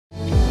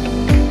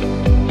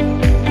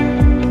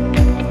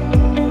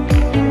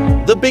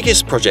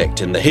biggest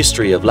project in the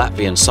history of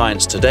Latvian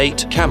science to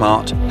date,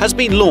 CAMART, has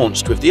been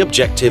launched with the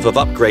objective of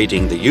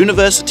upgrading the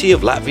University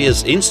of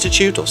Latvia's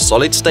Institute of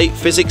Solid State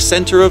Physics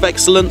Centre of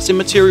Excellence in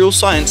Material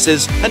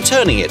Sciences and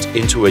turning it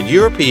into a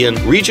European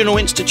regional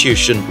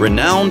institution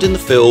renowned in the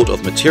field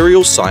of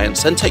material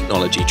science and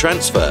technology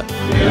transfer.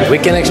 We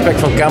can expect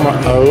from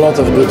CAMART a lot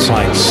of good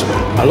science.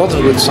 A lot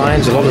of good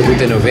science, a lot of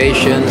good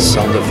innovations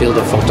on the field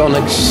of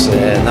photonics,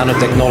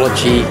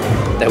 nanotechnology.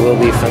 There will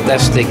be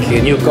fantastic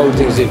new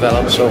coatings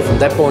developed. So from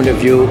that point of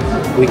view,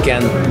 we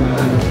can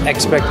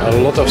expect a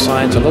lot of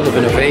science, a lot of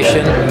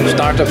innovation,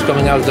 startups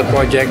coming out of the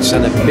projects,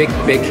 and a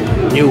big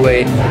new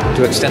way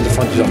to extend the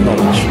frontiers of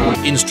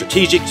knowledge. In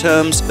strategic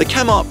terms, the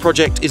CAMART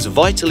project is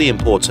vitally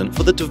important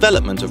for the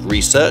development of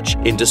research,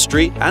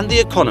 industry and the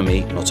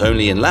economy, not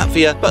only in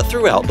Latvia, but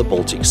throughout the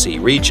Baltic Sea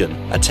region.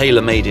 A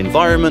tailor-made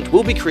environment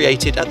will be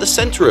created at the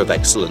Centre of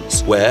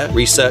Excellence, where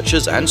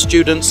researchers and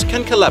students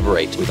can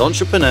collaborate with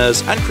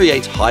entrepreneurs and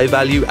create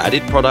high-value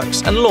added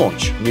products and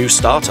launch new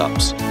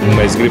startups.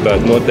 Mēs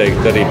gribētu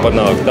noteikti arī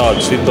panākt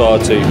tādu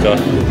situāciju, ka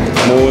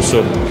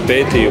mūsu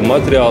pētījumu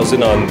materiālu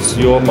zinātnes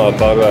jomā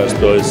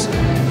pārvērstos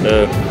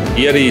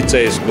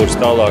ierīcēs, kuras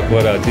tālāk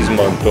varētu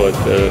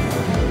izmantot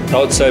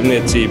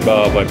tautsaimniecībā,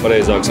 vai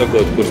pareizāk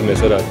sakot, kuras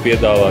mēs varētu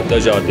piedāvāt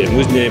dažādiem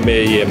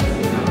uzņēmējiem,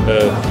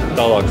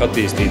 tālāk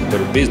attīstīt par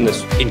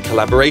biznesu. In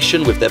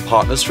collaboration with their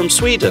partners from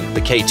Sweden,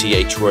 the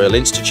KTH Royal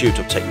Institute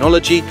of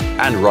Technology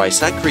and Rice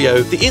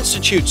Acreo, the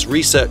Institute's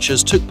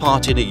researchers took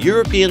part in a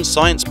European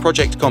science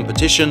project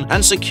competition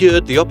and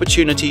secured the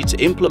opportunity to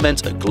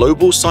implement a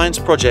global science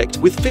project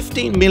with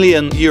 15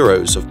 million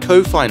euros of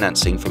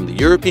co-financing from the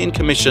European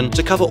Commission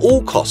to cover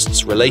all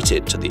costs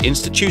related to the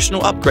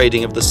institutional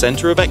upgrading of the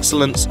Centre of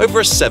Excellence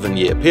over a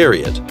 7-year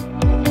period.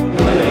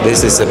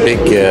 This is a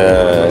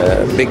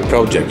big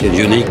project, a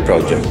unique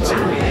project.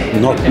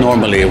 Not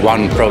normally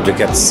one project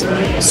gets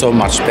so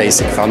much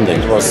basic funding.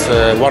 It was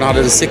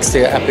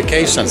 160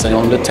 applications and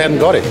only 10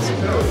 got it.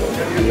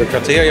 And the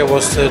criteria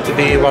was to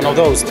be one of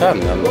those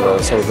 10.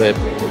 And so the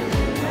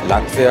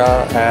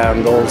Latvia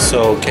and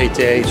also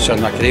KTH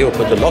and Acreo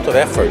put a lot of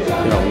effort,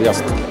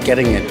 just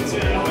getting it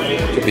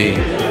to be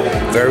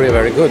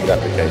very good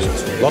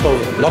applications.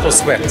 A lot of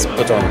sweat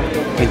put on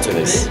into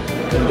this.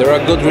 There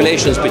are good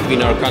relations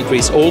between our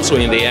countries also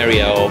in the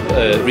area of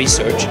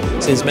research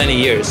since many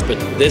years, but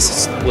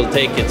this will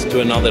take it to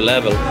another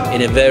level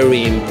in a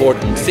very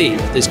important field.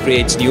 This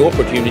creates new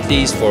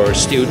opportunities for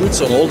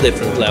students on all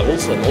different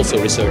levels and also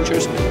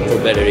researchers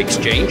for better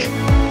exchange.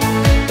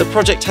 The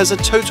project has a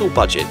total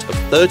budget of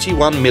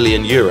 31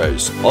 million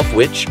euros, of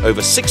which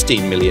over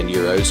 16 million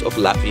euros of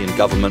Latvian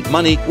government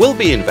money will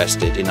be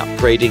invested in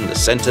upgrading the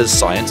centre's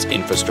science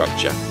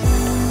infrastructure.